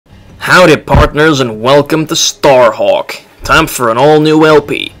Howdy partners and welcome to Starhawk. Time for an all new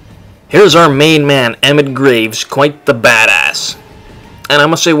LP. Here's our main man, Emmett Graves, quite the badass. And I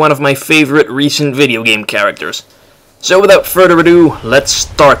must say one of my favorite recent video game characters. So without further ado, let's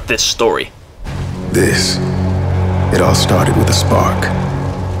start this story. It all started with a spark.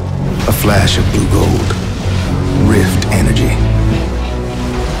 A flash of blue gold. Rift energy.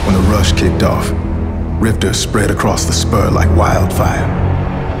 When the rush kicked off, rifters spread across the spur like wildfire.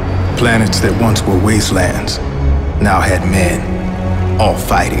 Planets that once were wastelands now had men, all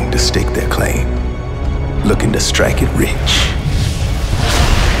fighting to stake their claim, looking to strike it rich.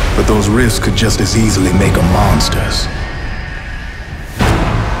 But those rifts could just as easily make them monsters.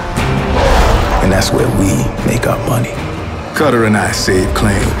 And that's where we make our money. Cutter and I save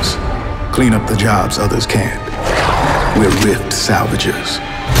claims, clean up the jobs others can't. We're rift salvagers.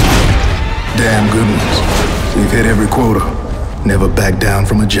 Damn good ones. We've hit every quota, never backed down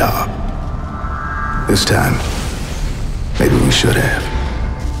from a job. This time, maybe we should have.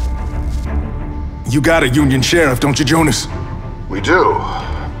 You got a Union sheriff, don't you, Jonas? We do,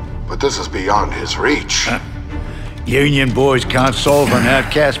 but this is beyond his reach. Union boys can't solve an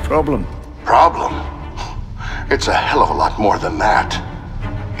Outcast problem. Problem? It's a hell of a lot more than that.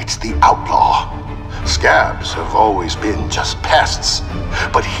 It's the outlaw. Scabs have always been just pests,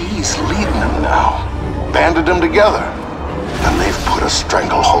 but he's leading them now. Banded them together, and they've put a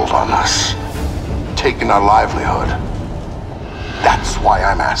stranglehold on us. Taking our livelihood. That's why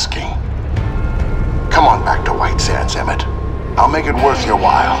I'm asking. Come on back to White Sands, Emmett. I'll make it worth your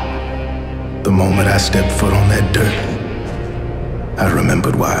while. The moment I stepped foot on that dirt, I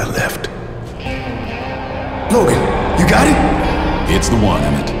remembered why I left. Logan, you got it? It's the one,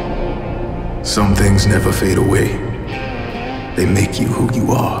 Emmett. Some things never fade away. They make you who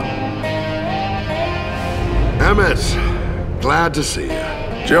you are. Emmett, glad to see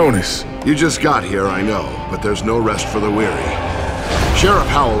you. Jonas. You just got here, I know, but there's no rest for the weary. Sheriff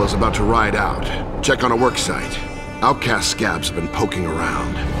Howell is about to ride out. Check on a work site. Outcast scabs have been poking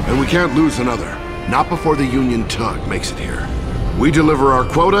around, and we can't lose another. Not before the Union tug makes it here. We deliver our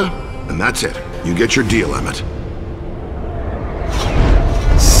quota, and that's it. You get your deal, Emmett.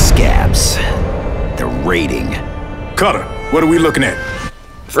 Scabs. They're raiding. Cutter, what are we looking at?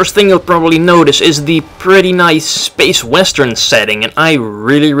 First thing you'll probably notice is the pretty nice space western setting, and I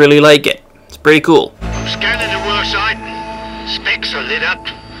really like it. It's pretty cool. I'm scanning the work site. Specs are lit up.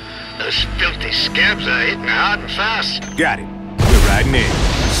 Those filthy scabs are hitting hard and fast. Got it. We're riding in.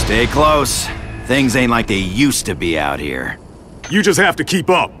 Stay close. Things ain't like they used to be out here. You just have to keep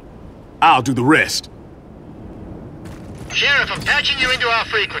up. I'll do the rest. Sheriff, I'm patching you into our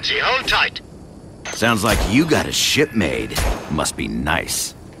frequency. Hold tight. Sounds like you got a ship made. Must be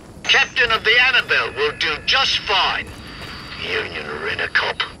nice. Captain of the Annabelle will do just fine. Union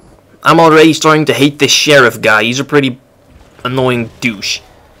rent-a-cop. I'm already starting to hate this sheriff guy. He's a pretty annoying douche.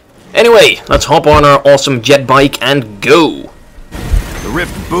 Anyway, let's hop on our awesome jet bike and go. The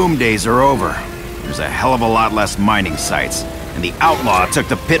Rift boom days are over. There's a hell of a lot less mining sites, and the outlaw took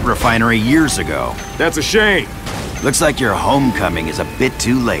the pit refinery years ago. That's a shame. Looks like your homecoming is a bit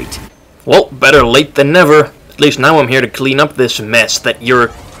too late. Well, better late than never. At least now I'm here to clean up this mess that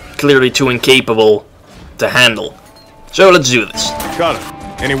you're clearly too incapable to handle. So let's do this. Cutter,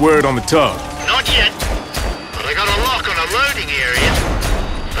 any word on the tug? Not yet, but I got a lock on a loading area.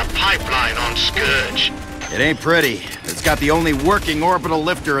 The pipeline on Scourge. It ain't pretty. It's got the only working orbital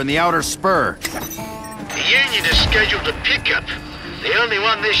lifter in the outer spur. The Union is scheduled to pick up. The only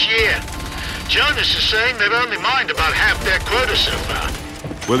one this year. Jonas is saying they've only mined about half their quota so far.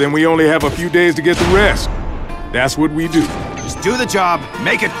 Well, then we only have a few days to get the rest. That's what we do. Just do the job,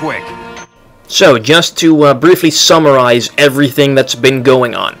 make it quick. So, just to briefly summarize everything that's been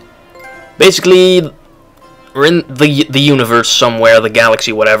going on. Basically, we're in the universe somewhere, the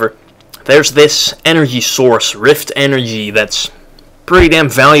galaxy, whatever. There's this energy source, Rift Energy, that's pretty damn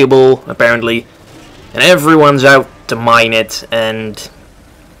valuable, apparently. And everyone's out to mine it, and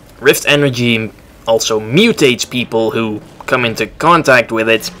Rift Energy also mutates people who come into contact with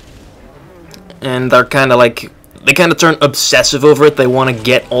it, and they're kind of like, they kind of turn obsessive over it. They want to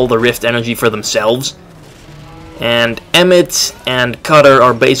get all the Rift Energy for themselves, and Emmett and Cutter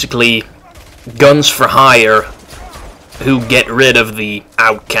are basically guns for hire who get rid of the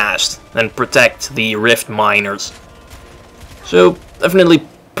Outcast and protect the Rift miners. So definitely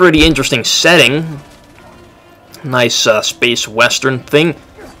pretty interesting setting. Nice space western thing.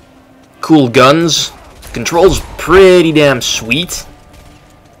 Cool guns. Controls pretty damn sweet.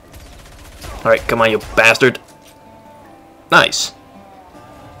 Alright, come on, you bastard. Nice.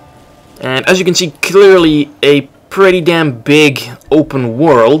 And as you can see, clearly a pretty damn big open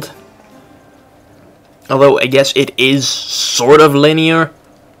world. Although, I guess it is sort of linear.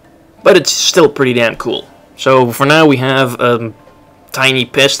 But it's still pretty damn cool. So, for now we have a tiny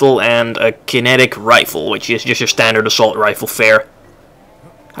pistol and a kinetic rifle, which is just your standard assault rifle fare.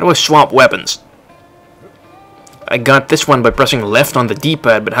 How do I swap weapons? I got this one by pressing left on the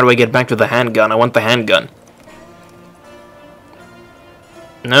D-pad, but how do I get back to the handgun? I want the handgun.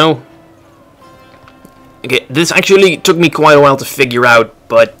 No? Okay, this actually took me quite a while to figure out,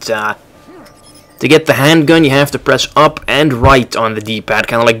 but to get the handgun you have to press up and right on the D-pad,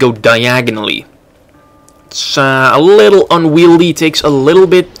 kind of like go diagonally. It's a little unwieldy, takes a little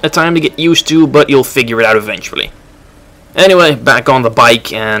bit of time to get used to, but you'll figure it out eventually. Anyway, back on the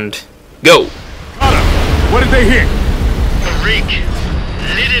bike and go! What did they hit? A rig.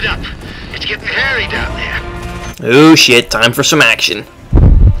 Lit it up. It's getting hairy down there. Oh shit, time for some action.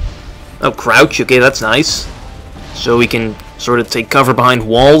 Oh, crouch, okay, that's nice. So we can sort of take cover behind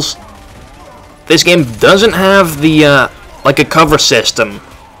walls. This game doesn't have the, like a cover system,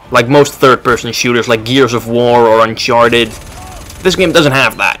 like most third-person shooters like Gears of War or Uncharted. This game doesn't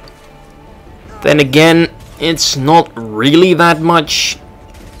have that. Then again, it's not really that much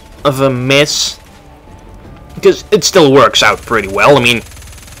of a miss, because it still works out pretty well. I mean,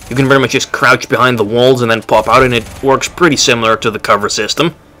 you can very much just crouch behind the walls and then pop out, and it works pretty similar to the cover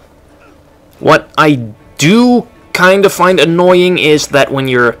system. What I do kind of find annoying is that when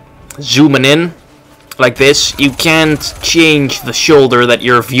you're zooming in, like this, you can't change the shoulder that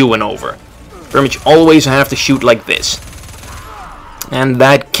you're viewing over. Very much always have to shoot like this. And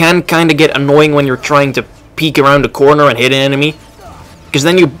that can kind of get annoying when you're trying to peek around the corner and hit an enemy, because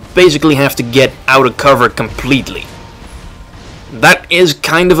then you basically have to get out of cover completely. That is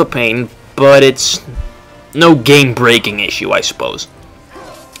kind of a pain, but it's no game-breaking issue, I suppose.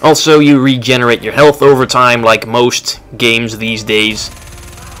 Also, you regenerate your health over time, like most games these days.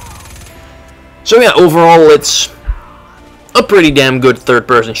 So yeah, overall it's a pretty damn good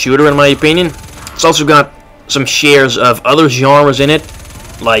third-person shooter in my opinion. It's also got some shares of other genres in it,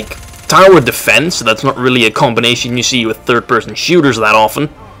 like tower defense. That's not really a combination you see with third-person shooters that often.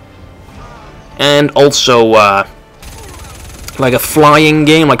 And also, like a flying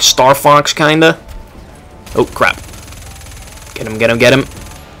game, like Star Fox kinda. Oh crap. Get him, get him, get him.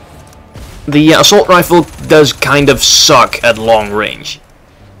 The assault rifle does kind of suck at long range.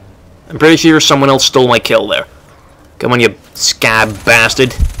 I'm pretty sure someone else stole my kill there. Come on, you scab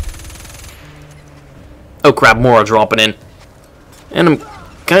bastard. Oh crap, more are dropping in. And I'm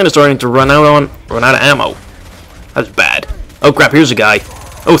kind of starting to run out of ammo. That's bad. Oh crap, here's a guy.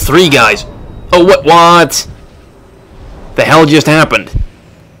 Oh, 3 guys. Oh, what? The hell just happened?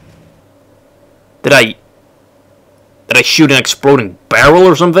 Did I shoot an exploding barrel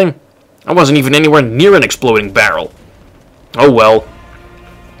or something? I wasn't even anywhere near an exploding barrel. Oh well.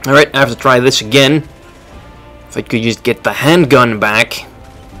 Alright, I have to try this again. If I could just get the handgun back.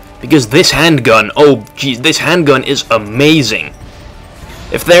 Because this handgun, oh geez, this handgun is amazing.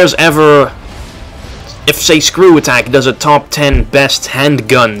 If there's ever... If, say, Screw Attack does a top 10 best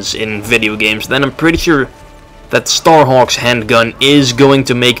handguns in video games, then I'm pretty sure that Starhawk's handgun is going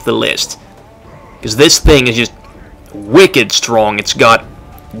to make the list. Because this thing is just wicked strong. It's got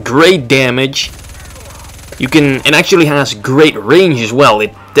great damage. It actually has great range as well.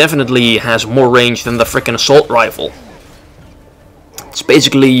 It definitely has more range than the frickin' assault rifle. It's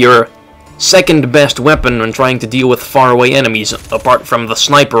basically your second best weapon when trying to deal with faraway enemies, apart from the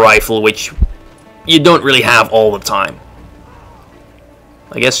sniper rifle, which you don't really have all the time.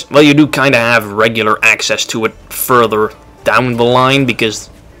 I guess, well, you do kind of have regular access to it further down the line, because,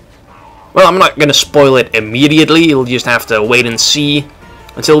 well, I'm not going to spoil it immediately. You'll just have to wait and see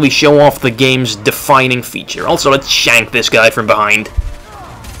until we show off the game's defining feature. Also, let's shank this guy from behind.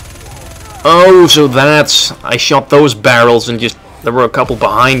 Oh, so that's... I shot those barrels and just... There were a couple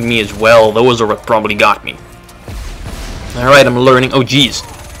behind me as well. Those are what probably got me. Alright, I'm learning. Oh, jeez.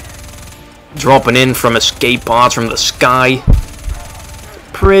 Dropping in from escape pods from the sky.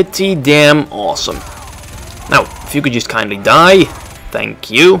 Pretty damn awesome. Now, if you could just kindly die. Thank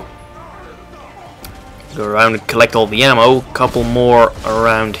you. Go around and collect all the ammo. Couple more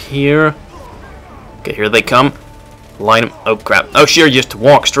around here. Okay, here they come. Line them. Oh, crap. Oh, sure, just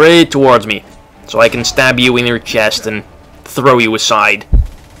walk straight towards me. So I can stab you in your chest and throw you aside.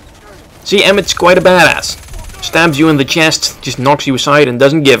 See, Emmett's quite a badass. Stabs you in the chest, just knocks you aside, and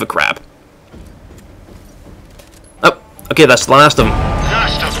doesn't give a crap. Oh, okay, that's the last of them.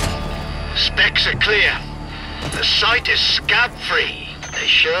 Last of them. Specs are clear. The site is scab-free. They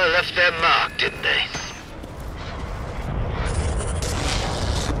sure left their mark, didn't they?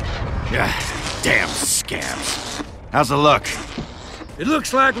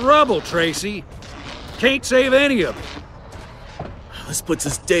 Can't save any of it. This puts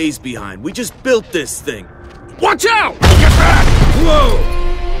us days behind. We just built this thing. Watch out! Get back! Whoa!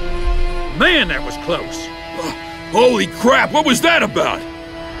 Man, that was close. Holy crap, what was that about?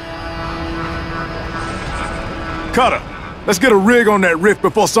 Cutter, let's get a rig on that rift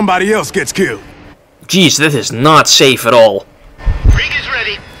before somebody else gets killed. Jeez, this is not safe at all. Rig is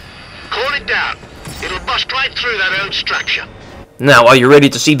ready. Call it down. It'll bust right through that old structure. Now, are you ready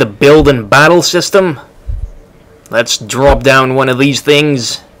to see the build and battle system? Let's drop down one of these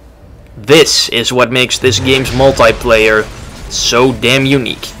things. This is what makes this game's multiplayer so damn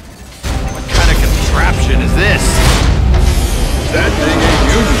unique. What kind of contraption is this? That thing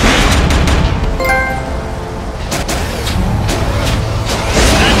ain't human.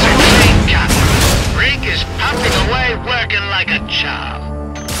 That's a clean cut. Rig is pumping away, working like a charm.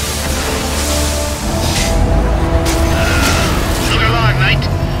 Look alive, mate.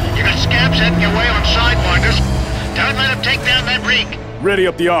 You got scabs heading your way on sidewinders. Don't let them take down that rig. Ready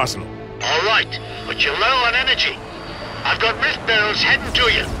up the arsenal. All right, but you're low on energy. I've got rift barrels heading to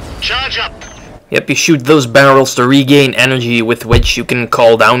you. Charge up. Yep, you shoot those barrels to regain energy with which you can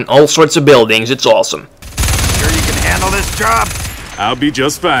call down all sorts of buildings. It's awesome. Sure you can handle this job? I'll be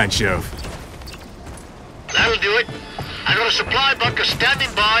just fine, Chef. That'll do it. I got a supply bunker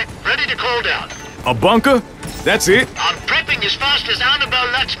standing by, ready to call down. A bunker? That's it? I'm prepping as fast as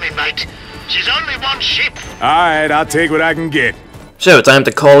Annabelle lets me, mate. She's only one ship. Alright, I'll take what I can get. So, time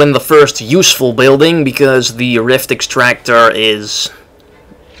to call in the first useful building, because the rift extractor is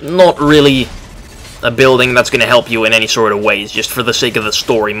not really a building that's going to help you in any sort of ways, just for the sake of the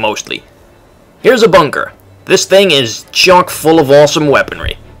story mostly. Here's a bunker. This thing is chock full of awesome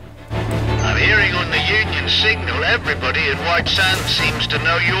weaponry. I'm hearing on the Union signal everybody in White Sands seems to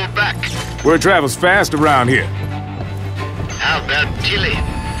know you're back. Word travels fast around here. How about Tilly?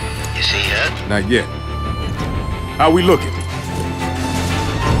 Is he hurt? Not yet. How we looking?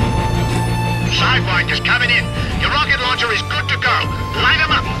 Sidewinder's coming in. Your rocket launcher is good to go. Light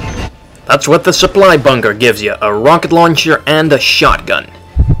him up. That's what the supply bunker gives you, a rocket launcher and a shotgun.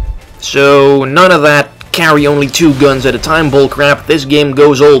 So, none of that carry only 2 guns at a time bullcrap. This game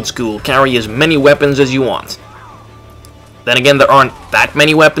goes old school, carry as many weapons as you want. Then again, there aren't that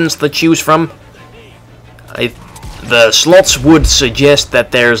many weapons to choose from. The slots would suggest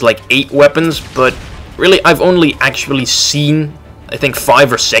that there's like 8 weapons, but really I've only actually seen, I think,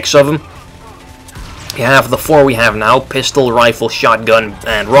 5 or 6 of them. You have the 4 we have now: pistol, rifle, shotgun,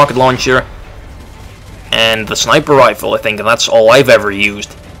 and rocket launcher. And the sniper rifle, I think, and that's all I've ever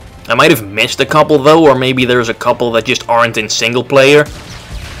used. I might have missed a couple though, or maybe there's a couple that just aren't in single player.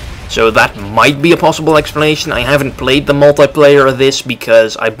 So that might be a possible explanation. I haven't played the multiplayer of this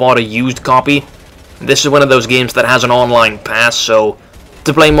because I bought a used copy. This is one of those games that has an online pass, so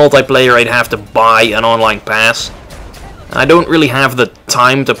to play multiplayer I'd have to buy an online pass. I don't really have the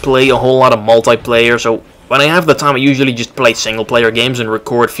time to play a whole lot of multiplayer, so when I have the time I usually just play single player games and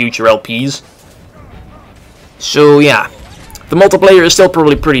record future LPs. So yeah, the multiplayer is still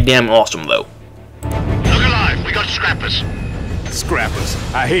probably pretty damn awesome though. Look alive, we got scrappers. Scrappers.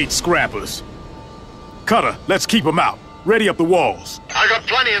 I hate scrappers. Cutter, let's keep them out. Ready up the walls. I got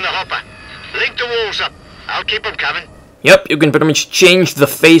plenty in the hopper. Link the walls up. I'll keep them coming. Yep, you can pretty much change the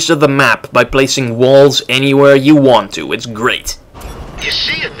face of the map by placing walls anywhere you want to. It's great. You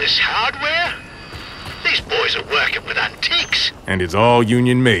seeing this hardware? These boys are working with antiques. And it's all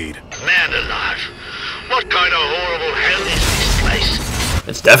Union made. Man alive. What kind of horrible hell is this place?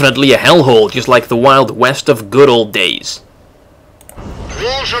 It's definitely a hellhole, just like the Wild West of good old days.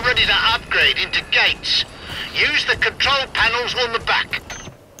 Walls are ready to upgrade into gates. Use the control panels on the back.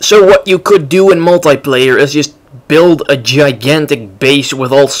 So what you could do in multiplayer is just build a gigantic base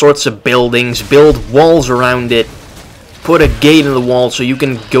with all sorts of buildings, build walls around it, put a gate in the wall so you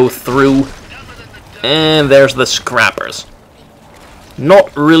can go through, and there's the scrappers.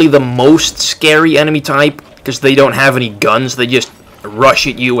 Not really the most scary enemy type, because they don't have any guns, they just rush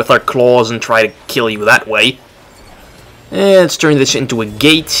at you with their claws and try to kill you that way. And let's turn this into a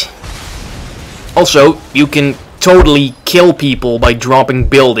gate. Also, you can totally kill people by dropping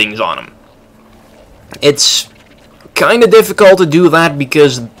buildings on them. It's kind of difficult to do that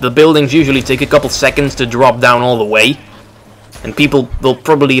because the buildings usually take a couple seconds to drop down all the way. And people will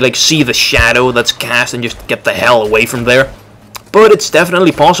probably like see the shadow that's cast and just get the hell away from there. But it's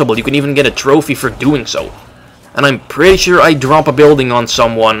definitely possible. You can even get a trophy for doing so. And I'm pretty sure I drop a building on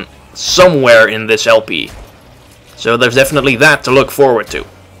someone somewhere in this LP. So there's definitely that to look forward to.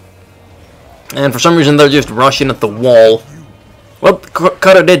 And for some reason they're just rushing at the wall. Well,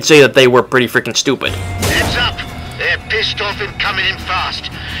 Cutter did say that they were pretty freaking stupid. Heads up! They're pissed off and coming in fast.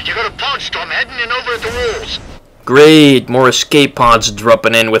 You got a pod storm heading in over at the walls. Great, more escape pods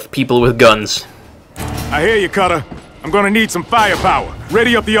dropping in with people with guns. I hear you, Cutter. I'm gonna need some firepower.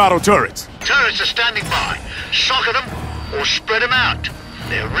 Ready up the auto turrets. Turrets are standing by. Socket them or spread them out.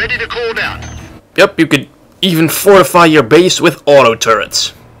 They're ready to call down. Yep, you could even fortify your base with auto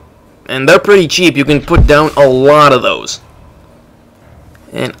turrets. And they're pretty cheap, you can put down a lot of those.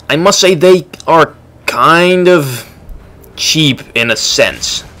 And I must say they are kind of cheap in a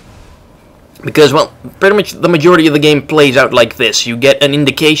sense. Because, well, pretty much the majority of the game plays out like this. You get an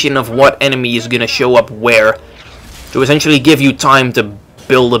indication of what enemy is going to show up where, to essentially give you time to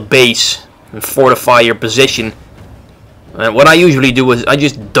build a base and fortify your position. And what I usually do is I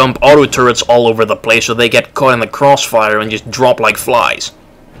just dump auto turrets all over the place so they get caught in the crossfire and just drop like flies.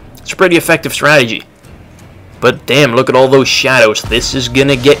 It's a pretty effective strategy. But damn, look at all those shadows. This is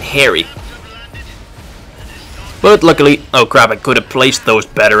gonna get hairy. But luckily, oh crap, I could have placed those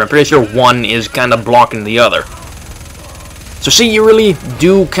better. I'm pretty sure one is kind of blocking the other. So see, you really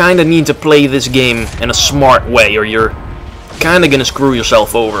do kind of need to play this game in a smart way, or you're kind of gonna screw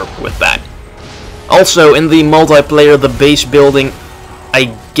yourself over with that. Also, in the multiplayer, the base building,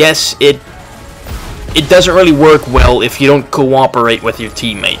 I guess it doesn't really work well if you don't cooperate with your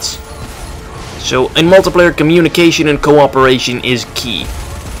teammates. So, in multiplayer, communication and cooperation is key.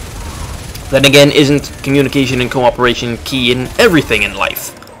 Then again, isn't communication and cooperation key in everything in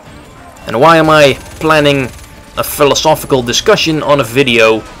life? And why am I planning a philosophical discussion on a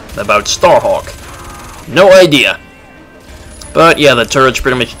video about Starhawk? No idea. But yeah, the turrets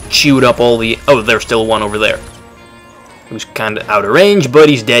pretty much chewed up all the... Oh, there's still one over there. Who's kind of out of range, but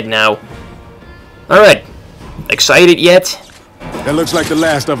he's dead now. Alright. Excited yet? That looks like the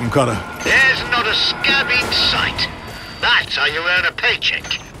last of them, Cutter. There's not a scab in sight. That's how you earn a paycheck.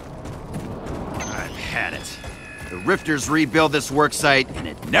 I've had it. The Rifters rebuild this worksite, and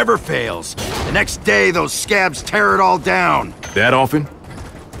it never fails. The next day, those scabs tear it all down. That often?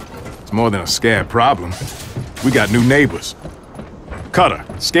 It's more than a scab problem. We got new neighbors. Cutter,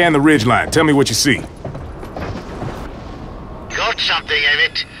 scan the ridgeline. Tell me what you see. Got something,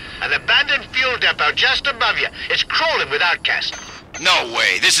 Emmett. An abandoned fuel depot just above you. It's crawling with Outcast. No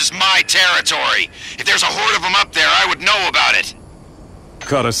way. This is my territory. If there's a horde of them up there, I would know about it.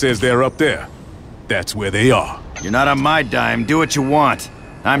 Cutter says they're up there. That's where they are. You're not on my dime. Do what you want.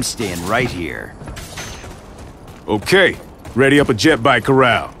 I'm staying right here. Okay. Ready up a jet bike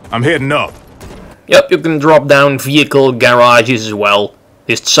corral. I'm heading up. Yep, you can drop down vehicle garages as well.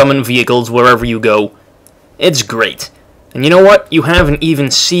 Just summon vehicles wherever you go. It's great. And you know what? You haven't even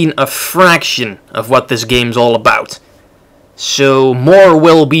seen a fraction of what this game's all about. So, more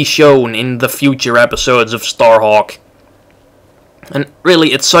will be shown in the future episodes of Starhawk. And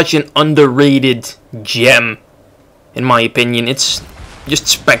really, it's such an underrated gem, in my opinion. It's just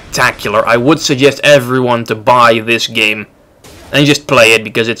spectacular. I would suggest everyone to buy this game and just play it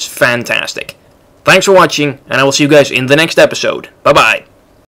because it's fantastic. Thanks for watching, and I will see you guys in the next episode. Bye-bye.